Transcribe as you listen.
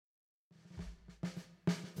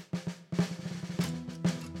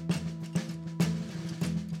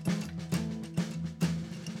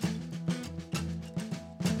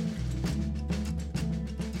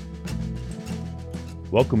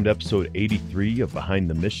Welcome to episode 83 of Behind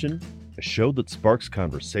the Mission, a show that sparks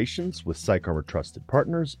conversations with PsychArmor trusted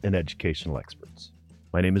partners and educational experts.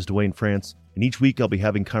 My name is Dwayne France, and each week I'll be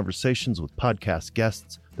having conversations with podcast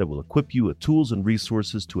guests that will equip you with tools and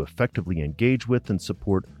resources to effectively engage with and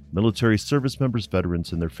support military service members,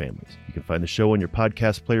 veterans, and their families. You can find the show on your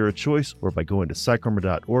podcast player of choice or by going to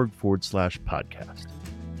psycharmor.org/podcast.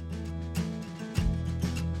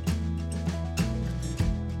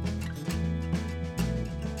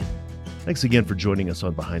 Thanks again for joining us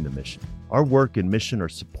on Behind the Mission. Our work and mission are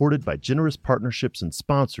supported by generous partnerships and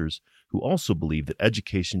sponsors who also believe that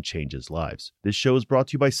education changes lives. This show is brought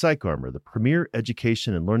to you by PsychArmor, the premier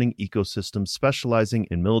education and learning ecosystem specializing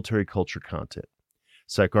in military culture content.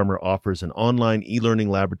 PsychArmor offers an online e-learning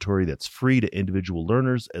laboratory that's free to individual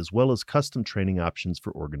learners as well as custom training options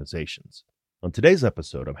for organizations. On today's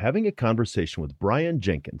episode, I'm having a conversation with Brian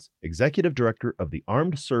Jenkins, Executive Director of the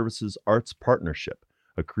Armed Services Arts Partnership,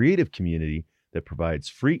 a creative community that provides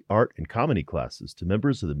free art and comedy classes to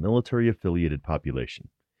members of the military-affiliated population.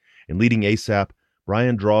 In leading ASAP,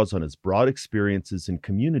 Brian draws on his broad experiences in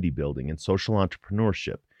community building and social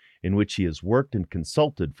entrepreneurship, in which he has worked and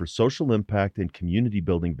consulted for social impact and community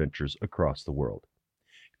building ventures across the world.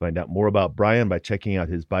 Find out more about Brian by checking out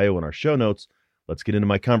his bio in our show notes. Let's get into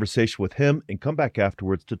my conversation with him and come back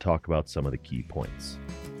afterwards to talk about some of the key points.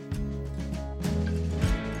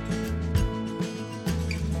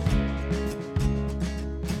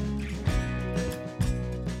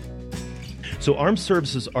 So Armed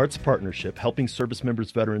Services Arts Partnership, helping service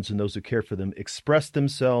members, veterans, and those who care for them express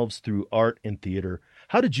themselves through art and theater.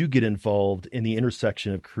 How did you get involved in the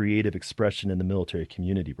intersection of creative expression in the military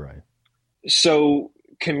community, Brian? So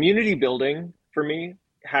community building for me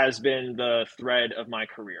has been the thread of my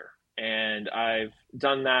career. And I've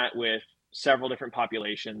done that with several different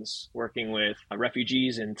populations, working with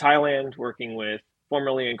refugees in Thailand, working with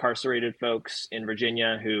formerly incarcerated folks in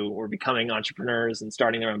Virginia who were becoming entrepreneurs and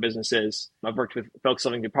starting their own businesses. I've worked with folks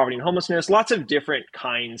living through poverty and homelessness, lots of different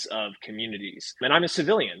kinds of communities. And I'm a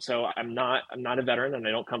civilian, so I'm not a veteran and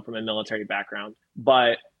I don't come from a military background.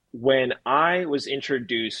 But when I was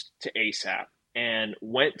introduced to ASAP and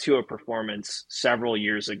went to a performance several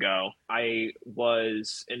years ago, I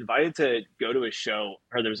was invited to go to a show.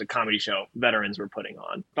 I heard there was a comedy show veterans were putting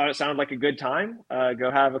on. Thought it sounded like a good time. Go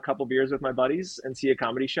have a couple beers with my buddies and see a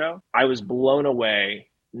comedy show. I was blown away,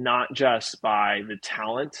 not just by the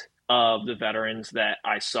talent of the veterans that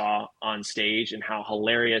I saw on stage and how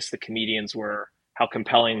hilarious the comedians were, how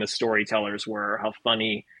compelling the storytellers were, how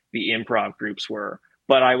funny the improv groups were.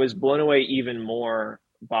 But I was blown away even more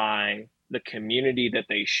by the community that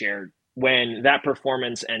they shared. When that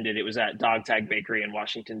performance ended, it was at Dog Tag Bakery in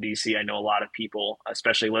Washington, D.C. I know a lot of people,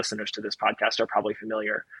 especially listeners to this podcast, are probably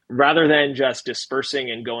familiar. Rather than just dispersing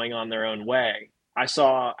and going on their own way, I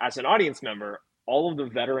saw, as an audience member, all of the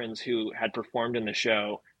veterans who had performed in the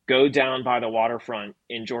show go down by the waterfront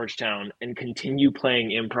in Georgetown and continue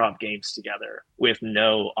playing improv games together with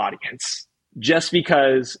no audience, just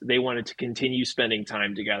because they wanted to continue spending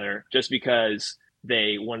time together, just because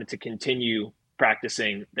they wanted to continue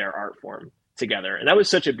practicing their art form together. And that was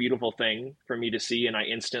such a beautiful thing for me to see. And I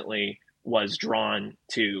instantly was drawn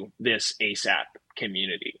to this ASAP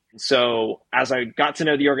community. So as I got to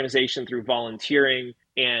know the organization through volunteering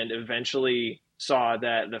and eventually saw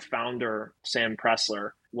that the founder, Sam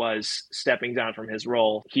Pressler, was stepping down from his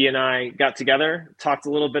role, he and I got together, talked a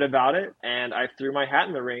little bit about it, and I threw my hat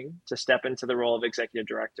in the ring to step into the role of executive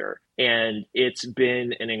director. And it's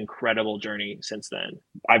been an incredible journey since then.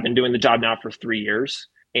 I've been doing the job now for 3 years,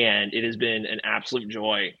 and it has been an absolute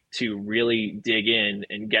joy to really dig in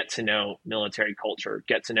and get to know military culture,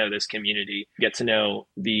 get to know this community, get to know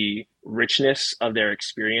the richness of their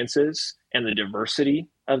experiences and the diversity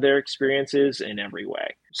of their experiences in every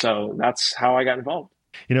way. So that's how I got involved.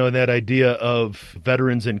 You know, that idea of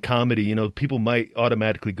veterans in comedy, you know, people might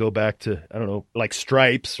automatically go back to, I don't know, like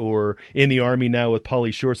Stripes or In the Army Now with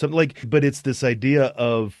Pauly Shore, something like, but it's this idea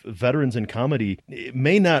of veterans in comedy. It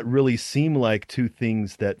may not really seem like two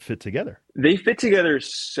things that fit together. They fit together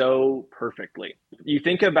so perfectly. You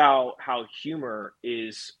think about how humor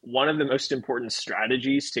is one of the most important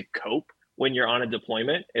strategies to cope when you're on a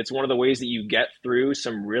deployment. It's one of the ways that you get through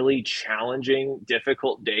some really challenging,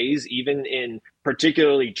 difficult days, even in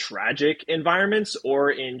particularly tragic environments or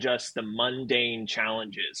in just the mundane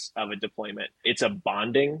challenges of a deployment. It's a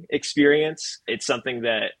bonding experience. It's something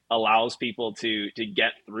that allows people to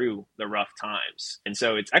get through the rough times. And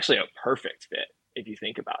so it's actually a perfect fit if you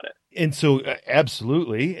think about it. And so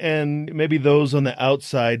absolutely. And maybe those on the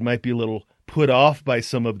outside might be a little put off by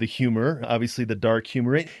some of the humor, obviously the dark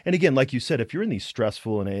humor. And again, like you said, if you're in these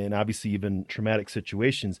stressful and obviously even traumatic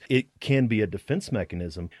situations, it can be a defense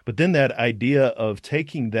mechanism. But then that idea of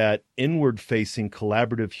taking that inward-facing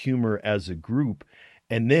collaborative humor as a group,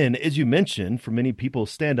 and then, as you mentioned, for many people,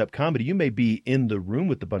 stand-up comedy, you may be in the room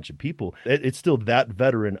with a bunch of people. It's still that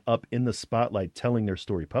veteran up in the spotlight telling their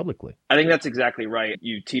story publicly. I think that's exactly right.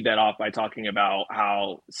 You teed that off by talking about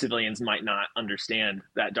how civilians might not understand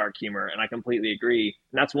that dark humor, and I completely agree.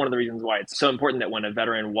 And that's one of the reasons why it's so important that when a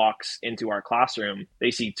veteran walks into our classroom,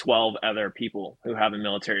 they see 12 other people who have a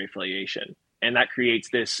military affiliation. And that creates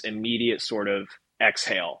this immediate sort of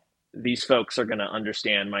exhale. These folks are going to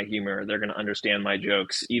understand my humor. They're going to understand my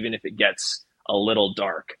jokes, even if it gets a little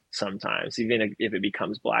dark sometimes, even if it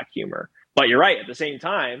becomes black humor. But you're right. At the same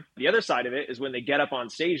time, the other side of it is when they get up on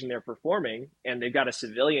stage and they're performing and they've got a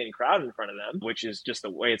civilian crowd in front of them, which is just the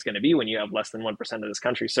way it's going to be when you have less than 1% of this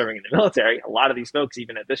country serving in the military. A lot of these folks,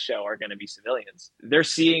 even at this show, are going to be civilians. They're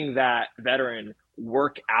seeing that veteran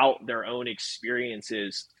work out their own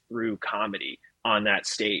experiences through comedy on that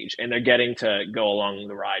stage, and they're getting to go along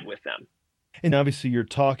the ride with them. And obviously you're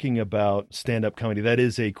talking about stand-up comedy. That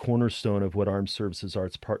is a cornerstone of what Armed Services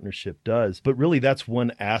Arts Partnership does. But really that's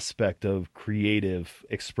one aspect of creative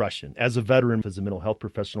expression. As a veteran, as a mental health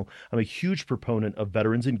professional, I'm a huge proponent of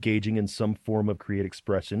veterans engaging in some form of creative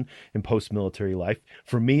expression in post-military life.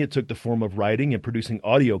 For me, it took the form of writing and producing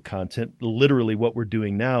audio content. Literally what we're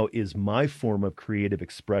doing now is my form of creative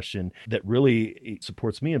expression that really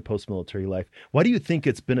supports me in post-military life. Why do you think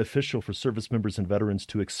it's beneficial for service members and veterans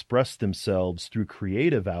to express themselves through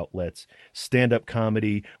creative outlets, stand-up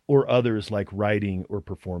comedy, or others like writing or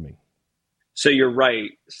performing? So you're right.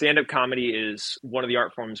 Stand-up comedy is one of the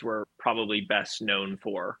art forms we're probably best known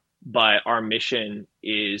for, but our mission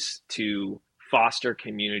is to foster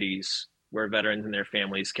communities where veterans and their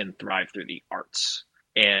families can thrive through the arts.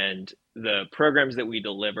 And the programs that we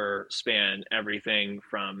deliver span everything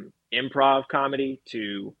from improv comedy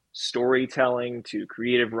to storytelling, to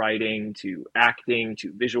creative writing, to acting,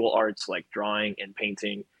 to visual arts like drawing and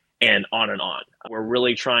painting, and on and on. We're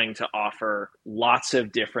really trying to offer lots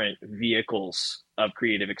of different vehicles of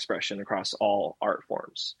creative expression across all art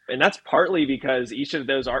forms. And that's partly because each of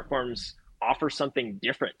those art forms offer something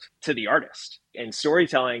different to the artist. In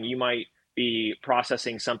storytelling, you might be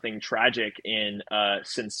processing something tragic in a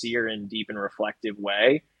sincere and deep and reflective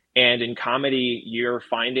way. And in comedy, you're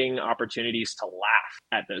finding opportunities to laugh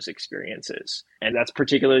at those experiences. And that's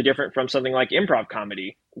particularly different from something like improv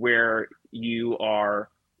comedy, where you are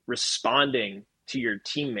responding to your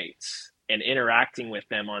teammates and interacting with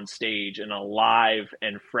them on stage in a live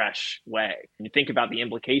and fresh way. And you think about the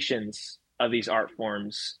implications of these art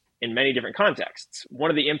forms in many different contexts. One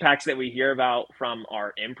of the impacts that we hear about from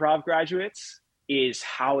our improv graduates is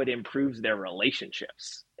how it improves their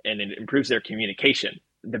relationships and it improves their communication.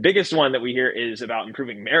 The biggest one that we hear is about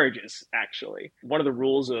improving marriages, actually. One of the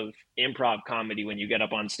rules of improv comedy when you get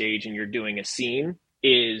up on stage and you're doing a scene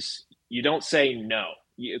is you don't say no,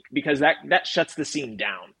 because that shuts the scene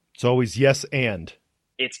down. It's always yes and.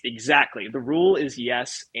 It's exactly. The rule is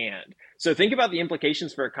yes and. So think about the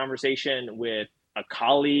implications for a conversation with a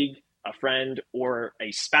colleague, a friend, or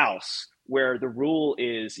a spouse where the rule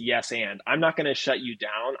is yes and. I'm not going to shut you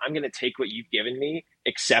down. I'm going to take what you've given me,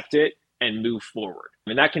 accept it, and move forward.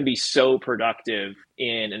 And that can be so productive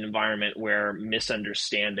in an environment where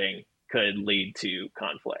misunderstanding could lead to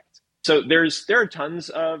conflict. So there are tons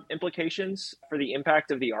of implications for the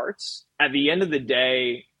impact of the arts. At the end of the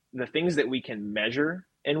day, the things that we can measure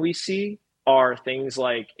and we see are things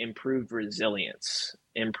like improved resilience,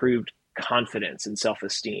 improved confidence and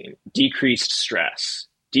self-esteem, decreased stress,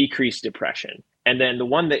 decreased depression. And then the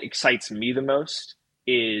one that excites me the most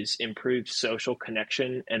is improved social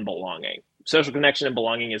connection and belonging. Social connection and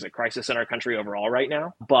belonging is a crisis in our country overall right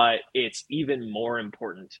now, but it's even more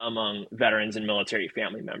important among veterans and military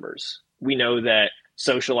family members. We know that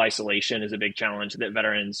social isolation is a big challenge that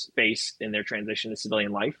veterans face in their transition to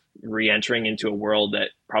civilian life, re-entering into a world that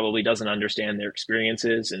probably doesn't understand their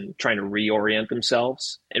experiences and trying to reorient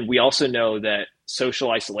themselves. And we also know that social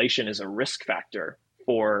isolation is a risk factor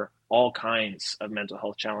for all kinds of mental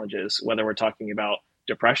health challenges, whether we're talking about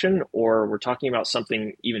depression or we're talking about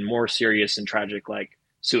something even more serious and tragic like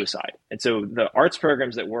suicide. And so the arts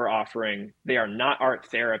programs that we're offering, they are not art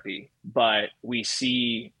therapy, but we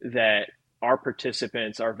see that our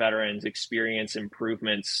participants, our veterans, experience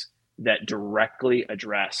improvements that directly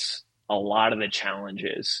address a lot of the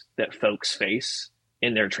challenges that folks face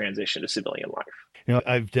in their transition to civilian life. You know,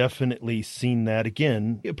 I've definitely seen that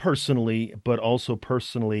again, personally, but also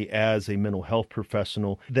personally as a mental health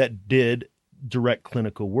professional that did direct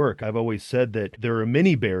clinical work. I've always said that there are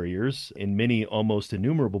many barriers and many almost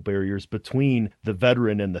innumerable barriers between the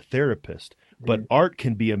veteran and the therapist. But art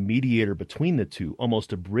can be a mediator between the two,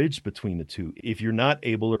 almost a bridge between the two. If you're not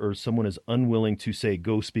able, or someone is unwilling to say,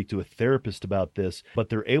 go speak to a therapist about this, but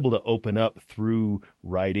they're able to open up through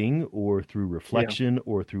writing or through reflection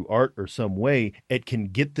or through art or some way, it can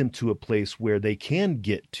get them to a place where they can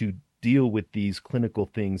get to deal with these clinical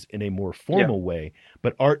things in a more formal way.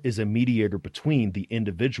 But art is a mediator between the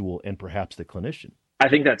individual and perhaps the clinician. I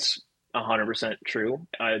think that's 100% true.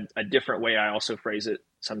 A different way I also phrase it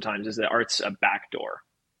sometimes is that art's a backdoor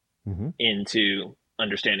into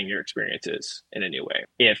understanding your experiences in a new way.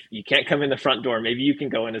 If you can't come in the front door, maybe you can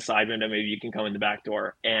go in a side window, maybe you can come in the back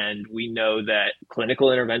door. And we know that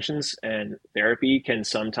clinical interventions and therapy can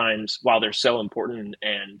sometimes, while they're so important,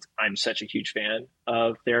 and I'm such a huge fan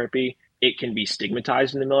of therapy, it can be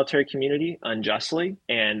stigmatized in the military community unjustly.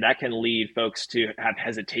 And that can lead folks to have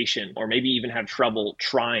hesitation or maybe even have trouble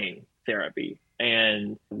trying therapy.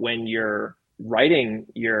 And when you're writing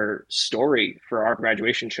your story for our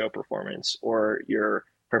graduation show performance, or you're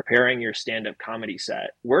preparing your stand-up comedy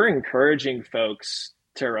set, we're encouraging folks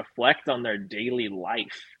to reflect on their daily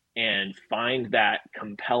life and find that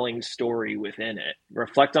compelling story within it.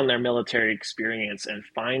 Reflect on their military experience and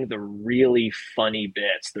find the really funny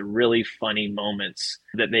bits, the really funny moments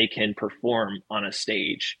that they can perform on a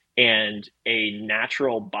stage. And a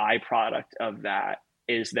natural byproduct of that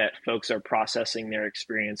is that folks are processing their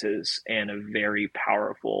experiences in a very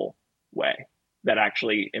powerful way that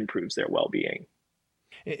actually improves their well-being.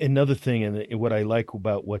 Another thing, and what I like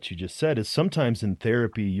about what you just said, is sometimes in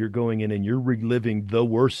therapy, you're going in and you're reliving the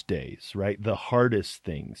worst days, right? The hardest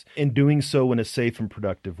things, and doing so in a safe and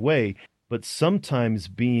productive way. But sometimes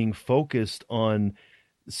being focused on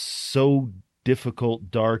so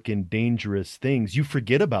difficult, dark, and dangerous things, you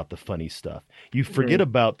forget about the funny stuff. You forget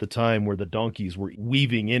about the time where the donkeys were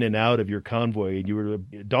weaving in and out of your convoy and you were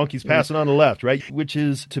donkeys passing on the left, right? Which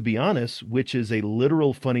is, to be honest, which is a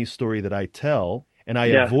literal funny story that I tell, and I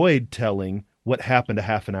avoid telling what happened a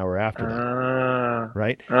half an hour after that.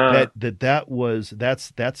 Right?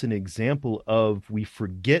 That's an example of, we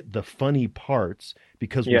forget the funny parts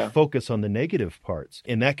because we focus on the negative parts.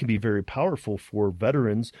 And that can be very powerful for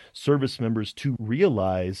veterans, service members, to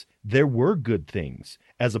realize there were good things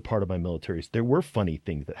as a part of my military. There were funny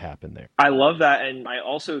things that happened there. I love that. And I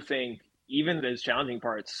also think even those challenging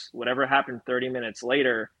parts, whatever happened 30 minutes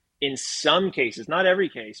later, in some cases, not every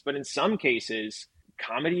case, but in some cases,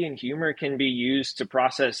 comedy and humor can be used to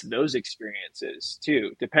process those experiences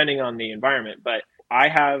too, depending on the environment. But I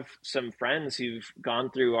have some friends who've gone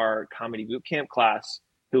through our comedy boot camp class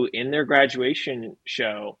who in their graduation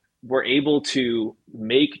show were able to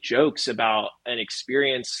make jokes about an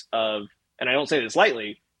experience of, and I don't say this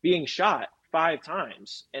lightly, being shot 5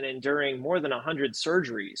 times and enduring more than 100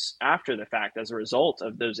 surgeries after the fact as a result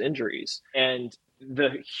of those injuries. And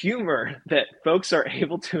the humor that folks are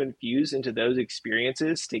able to infuse into those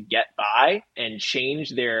experiences to get by and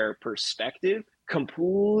change their perspective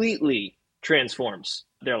completely transforms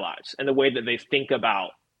their lives and the way that they think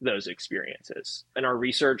about those experiences. In our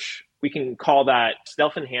research, we can call that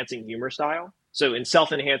self-enhancing humor style. So in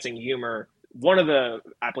self-enhancing humor, one of the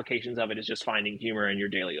applications of it is just finding humor in your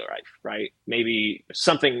daily life, right? Maybe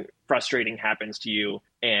something frustrating happens to you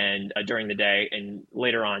and during the day, and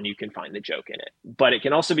later on you can find the joke in it. But it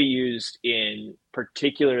can also be used in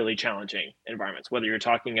particularly challenging environments, whether you're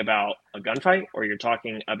talking about a gunfight or you're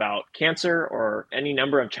talking about cancer, or any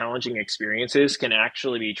number of challenging experiences can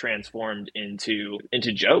actually be transformed into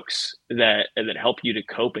jokes that help you to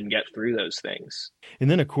cope and get through those things.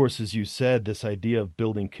 And then, of course, as you said, this idea of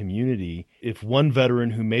building community. If one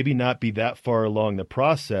veteran who maybe not be that far along the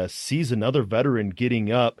process sees another veteran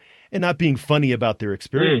getting up and not being funny about their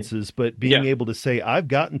experiences, but being able to say, I've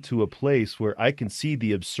gotten to a place where I can see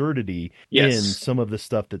the absurdity in some of the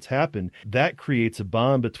stuff that's happened, that creates a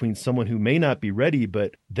bond between someone who may not be ready,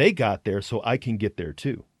 but they got there, so I can get there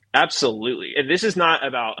too. Absolutely. And this is not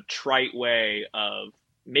about a trite way of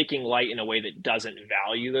making light in a way that doesn't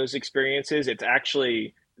value those experiences. It's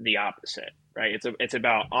actually the opposite, right? It's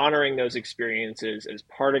about honoring those experiences as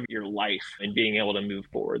part of your life and being able to move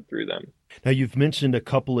forward through them. Now, you've mentioned a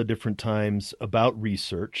couple of different times about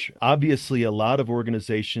research. Obviously, a lot of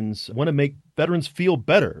organizations want to make veterans feel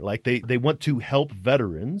better, like they want to help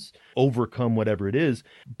veterans overcome whatever it is,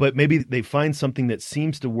 but maybe they find something that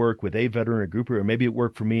seems to work with a veteran or group, or maybe it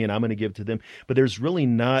worked for me and I'm going to give it to them, but there's really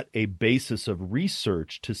not a basis of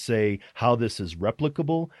research to say how this is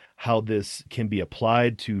replicable, how this can be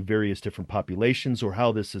applied to various different populations populations or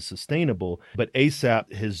how this is sustainable. But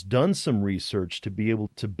ASAP has done some research to be able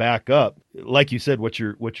to back up, like you said, what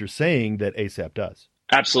you're saying that ASAP does.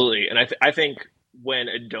 Absolutely. And I think when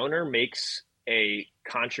a donor makes a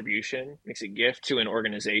contribution, makes a gift to an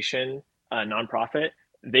organization, a nonprofit,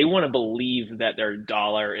 they want to believe that their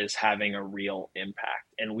dollar is having a real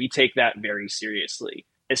impact. And we take that very seriously,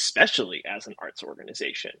 especially as an arts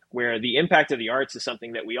organization, where the impact of the arts is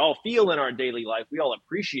something that we all feel in our daily life. We all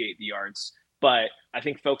appreciate the arts, but I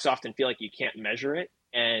think folks often feel like you can't measure it.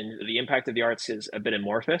 And the impact of the arts is a bit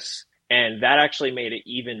amorphous. And that actually made it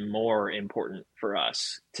even more important for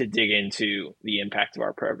us to dig into the impact of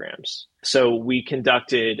our programs. So we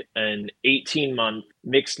conducted an 18-month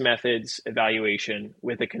mixed methods evaluation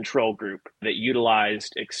with a control group that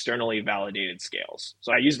utilized externally validated scales.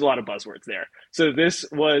 So I used a lot of buzzwords there. So this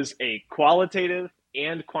was a qualitative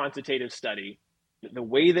and quantitative study. The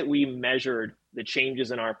way that we measured the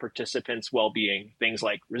changes in our participants' well-being, things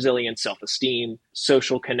like resilience, self-esteem,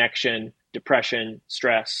 social connection, depression,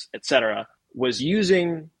 stress, etc., was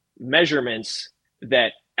using measurements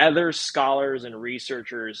that other scholars and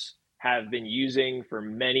researchers have been using for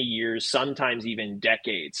many years, sometimes even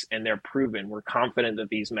decades, and they're proven. We're confident that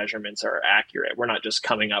these measurements are accurate. We're not just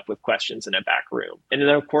coming up with questions in a back room. And then,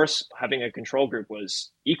 of course, having a control group was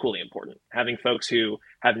equally important. Having folks who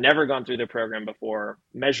have never gone through the program before,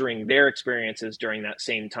 measuring their experiences during that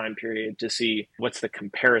same time period to see what's the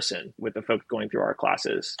comparison with the folks going through our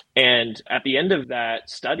classes. And at the end of that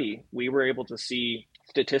study, we were able to see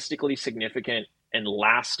statistically significant and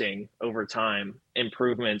lasting over time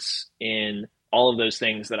improvements in all of those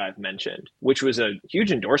things that I've mentioned, which was a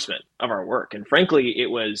huge endorsement of our work. And frankly, it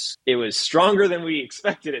was stronger than we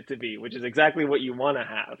expected it to be, which is exactly what you want to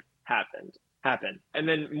have happen. And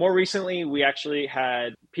then more recently, we actually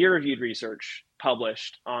had peer-reviewed research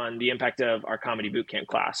published on the impact of our comedy bootcamp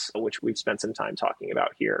class, which we've spent some time talking about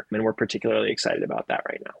here. And we're particularly excited about that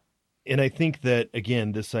right now. And I think that,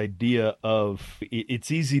 again, this idea of it's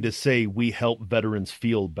easy to say we help veterans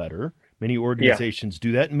feel better. Many organizations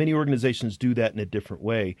do that, and many organizations do that in a different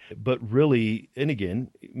way. But really, and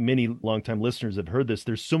again, many longtime listeners have heard this,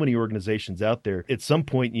 there's so many organizations out there. At some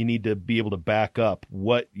point, you need to be able to back up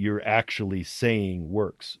what you're actually saying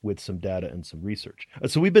works with some data and some research.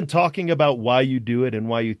 So we've been talking about why you do it and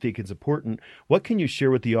why you think it's important. What can you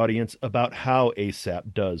share with the audience about how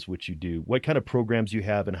ASAP does what you do? What kind of programs you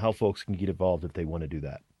have and how folks can get involved if they want to do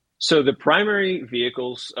that? So the primary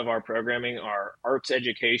vehicles of our programming are arts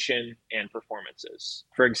education and performances.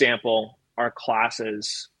 For example, our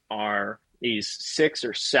classes are these 6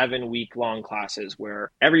 or 7 week long classes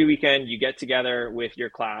where every weekend you get together with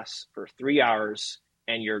your class for 3 hours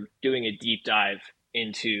and you're doing a deep dive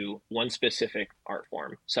into one specific art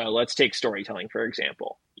form. So let's take storytelling, for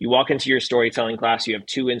example. You walk into your storytelling class, you have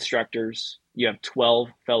 2 instructors, you have 12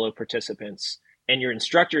 fellow participants, and your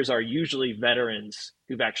instructors are usually veterans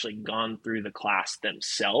who've actually gone through the class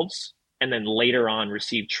themselves and then later on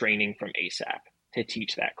received training from ASAP to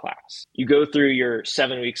teach that class. You go through your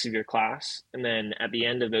 7 weeks of your class, and then at the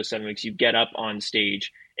end of those 7 weeks, you get up on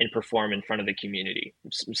stage and perform in front of the community.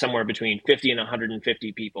 Somewhere between 50 and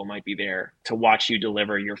 150 people might be there to watch you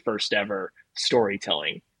deliver your first ever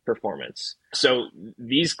storytelling performance. So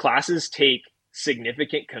these classes take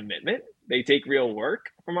significant commitment. They take real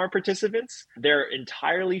work from our participants. They're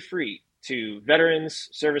entirely free to veterans,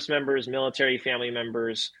 service members, military family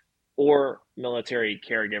members, or military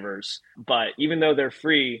caregivers. But even though they're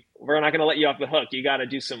free, we're not going to let you off the hook. You got to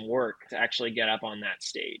do some work to actually get up on that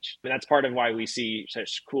stage. And that's part of why we see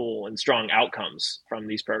such cool and strong outcomes from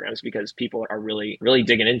these programs, because people are really, really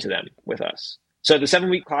digging into them with us. So the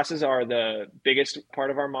 7-week classes are the biggest part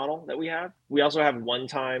of our model that we have. We also have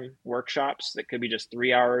one-time workshops that could be just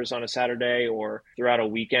 3 hours on a Saturday or throughout a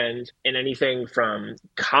weekend, in anything from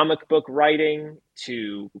comic book writing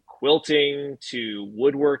to quilting to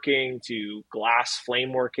woodworking to glass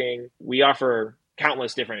flame working. We offer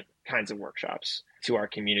countless different kinds of workshops to our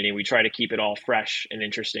community. We try to keep it all fresh and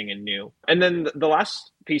interesting and new. And then the last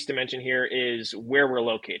piece to mention here is where we're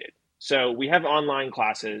located. So we have online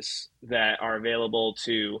classes that are available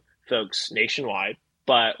to folks nationwide,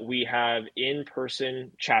 but we have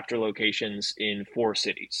in-person chapter locations in 4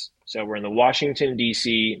 cities. So we're in the Washington,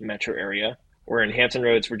 D.C. metro area. We're in Hampton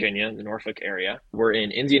Roads, Virginia, the Norfolk area. We're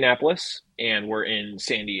in Indianapolis, and we're in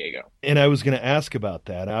San Diego. And I was going to ask about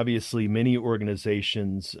that. Obviously, many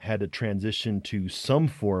organizations had to transition to some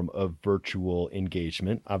form of virtual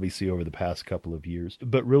engagement, obviously over the past couple of years.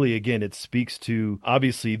 But really, again, it speaks to,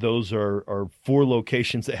 obviously, those are 4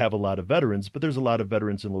 locations that have a lot of veterans, but there's a lot of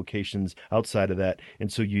veterans in locations outside of that.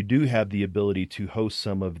 And so you do have the ability to host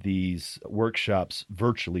some of these workshops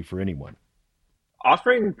virtually for anyone.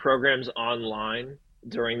 Offering programs online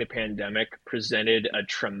during the pandemic presented a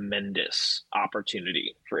tremendous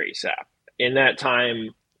opportunity for ASAP. In that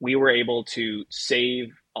time, we were able to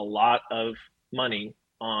save a lot of money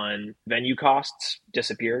on venue costs,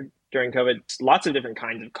 disappeared during COVID. Lots of different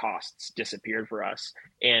kinds of costs disappeared for us.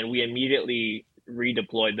 And we immediately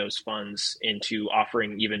redeployed those funds into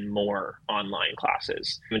offering even more online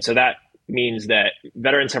classes. And so that means that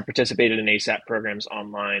veterans have participated in ASAP programs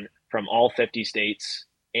online from all 50 states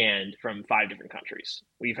and from 5 different countries.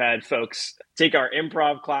 We've had folks take our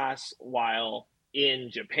improv class while in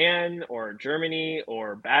Japan or Germany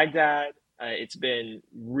or Baghdad. It's been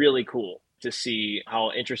really cool to see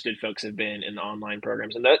how interested folks have been in the online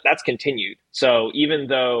programs. And that's continued. So even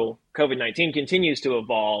though COVID-19 continues to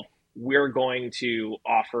evolve, we're going to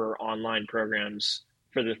offer online programs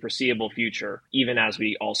for the foreseeable future, even as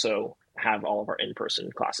we also have all of our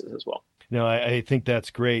in-person classes as well. No, I think that's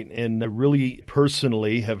great. And I really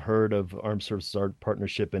personally have heard of Armed Services Art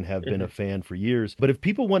Partnership and have been a fan for years. But if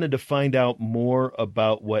people wanted to find out more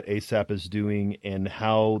about what ASAP is doing and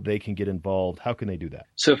how they can get involved, how can they do that?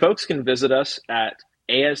 So folks can visit us at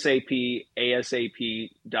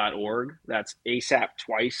asapasap.org. That's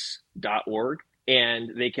asaptwice.org.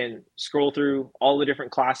 And they can scroll through all the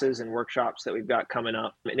different classes and workshops that we've got coming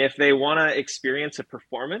up. And if they want to experience a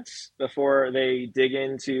performance before they dig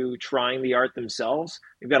into trying the art themselves,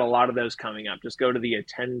 we've got a lot of those coming up. Just go to the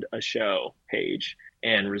Attend a Show page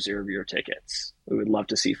and reserve your tickets. We would love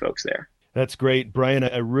to see folks there. That's great. Brian,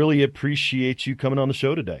 I really appreciate you coming on the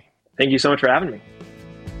show today. Thank you so much for having me.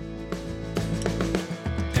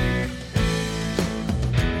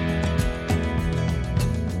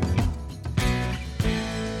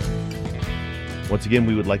 Once again,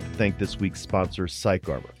 we would like to thank this week's sponsor,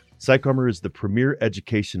 PsychArmor. PsychArmor is the premier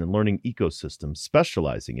education and learning ecosystem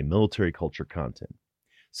specializing in military culture content.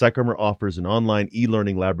 PsychArmor offers an online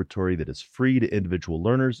e-learning laboratory that is free to individual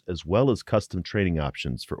learners as well as custom training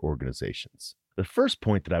options for organizations. The first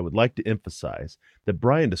point that I would like to emphasize that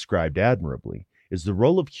Brian described admirably is the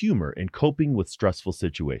role of humor in coping with stressful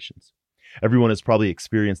situations. Everyone has probably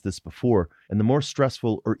experienced this before, and the more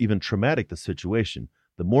stressful or even traumatic the situation,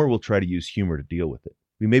 the more we'll try to use humor to deal with it.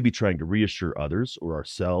 We may be trying to reassure others or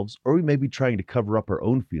ourselves, or we may be trying to cover up our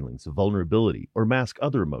own feelings of vulnerability or mask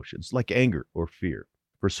other emotions like anger or fear.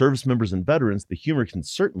 For service members and veterans, the humor can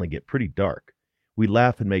certainly get pretty dark. We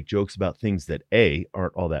laugh and make jokes about things that A,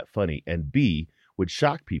 aren't all that funny, and B, would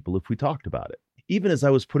shock people if we talked about it. Even as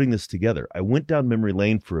I was putting this together, I went down memory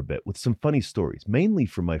lane for a bit with some funny stories, mainly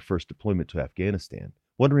from my first deployment to Afghanistan,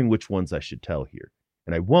 wondering which ones I should tell here.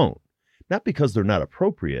 And I won't. Not because they're not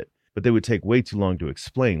appropriate, but they would take way too long to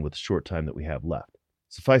explain with the short time that we have left.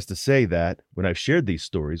 Suffice to say that, when I've shared these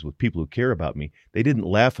stories with people who care about me, they didn't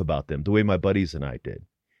laugh about them the way my buddies and I did.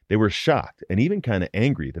 They were shocked and even kind of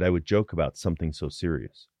angry that I would joke about something so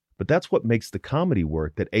serious. But that's what makes the comedy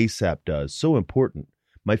work that ASAP does so important.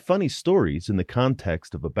 My funny stories in the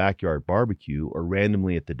context of a backyard barbecue or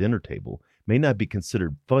randomly at the dinner table may not be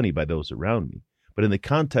considered funny by those around me, but in the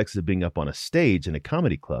context of being up on a stage in a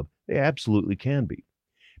comedy club, they absolutely can be.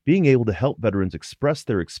 Being able to help veterans express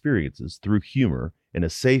their experiences through humor in a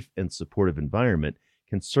safe and supportive environment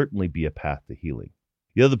can certainly be a path to healing.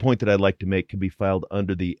 The other point that I'd like to make can be filed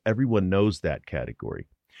under the everyone knows that category.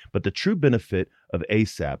 But the true benefit of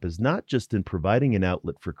ASAP is not just in providing an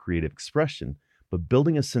outlet for creative expression, but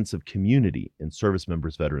building a sense of community in service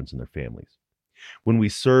members, veterans, and their families. When we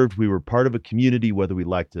served, we were part of a community whether we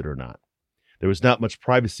liked it or not. There was not much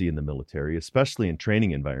privacy in the military, especially in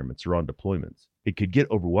training environments or on deployments. It could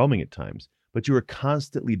get overwhelming at times, but you were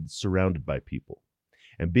constantly surrounded by people.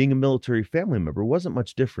 And being a military family member wasn't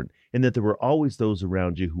much different in that there were always those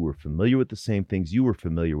around you who were familiar with the same things you were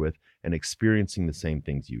familiar with and experiencing the same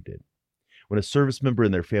things you did. When a service member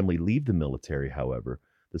and their family leave the military, however,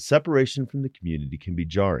 the separation from the community can be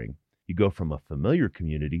jarring. You go from a familiar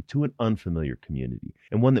community to an unfamiliar community,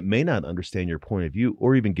 and one that may not understand your point of view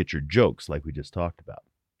or even get your jokes like we just talked about.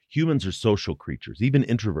 Humans are social creatures, even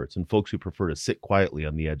introverts and folks who prefer to sit quietly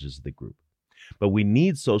on the edges of the group. But we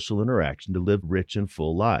need social interaction to live rich and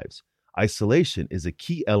full lives. Isolation is a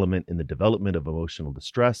key element in the development of emotional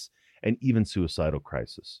distress and even suicidal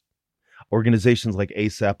crisis. Organizations like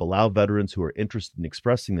ASAP allow veterans who are interested in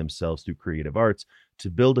expressing themselves through creative arts to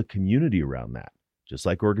build a community around that. Just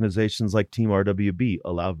like organizations like Team RWB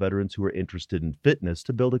allow veterans who are interested in fitness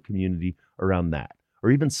to build a community around that.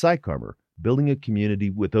 Or even PsychArmor, building a community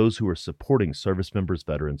with those who are supporting service members,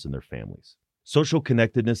 veterans, and their families. Social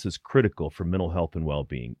connectedness is critical for mental health and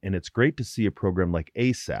well-being, and it's great to see a program like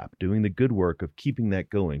ASAP doing the good work of keeping that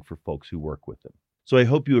going for folks who work with them. So I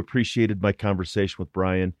hope you appreciated my conversation with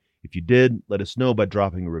Brian. If you did, let us know by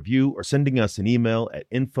dropping a review or sending us an email at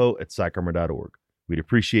info@psycharmor.org. We'd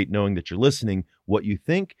appreciate knowing that you're listening, what you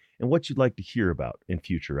think, and what you'd like to hear about in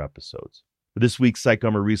future episodes. For this week's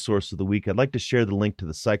PsychArmor Resource of the Week, I'd like to share the link to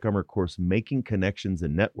the PsychArmor course, Making Connections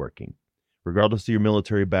and Networking. Regardless of your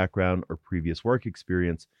military background or previous work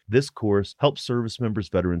experience, this course helps service members,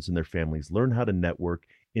 veterans, and their families learn how to network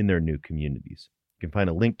in their new communities. You can find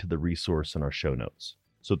a link to the resource in our show notes.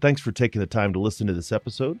 So thanks for taking the time to listen to this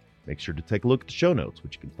episode. Make sure to take a look at the show notes,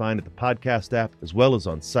 which you can find at the podcast app, as well as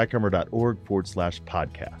on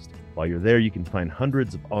psycharmor.org/podcast. While you're there, you can find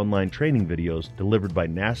hundreds of online training videos delivered by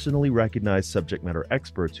nationally recognized subject matter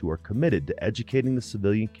experts who are committed to educating the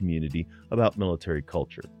civilian community about military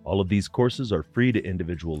culture. All of these courses are free to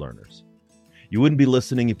individual learners. You wouldn't be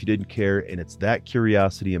listening if you didn't care, and it's that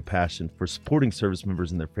curiosity and passion for supporting service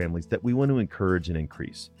members and their families that we want to encourage and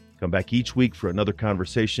increase. Come back each week for another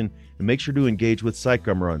conversation, and make sure to engage with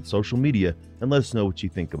PsychArmor on social media and let us know what you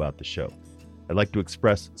think about the show. I'd like to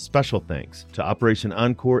express special thanks to Operation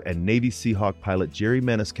Encore and Navy Seahawk pilot Jerry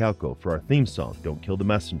Maniscalco for our theme song, Don't Kill the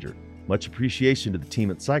Messenger. Much appreciation to the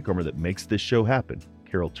team at PsychArmor that makes this show happen.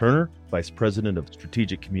 Carol Turner, Vice President of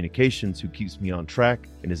Strategic Communications, who keeps me on track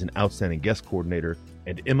and is an outstanding guest coordinator,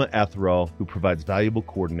 and Emma Atherall, who provides valuable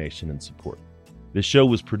coordination and support. This show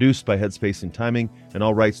was produced by Headspace and Timing, and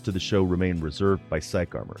all rights to the show remain reserved by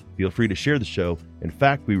PsychArmor. Feel free to share the show. In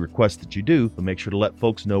fact, we request that you do, but make sure to let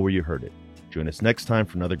folks know where you heard it. Join us next time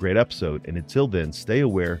for another great episode, and until then, stay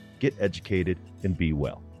aware, get educated, and be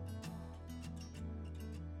well.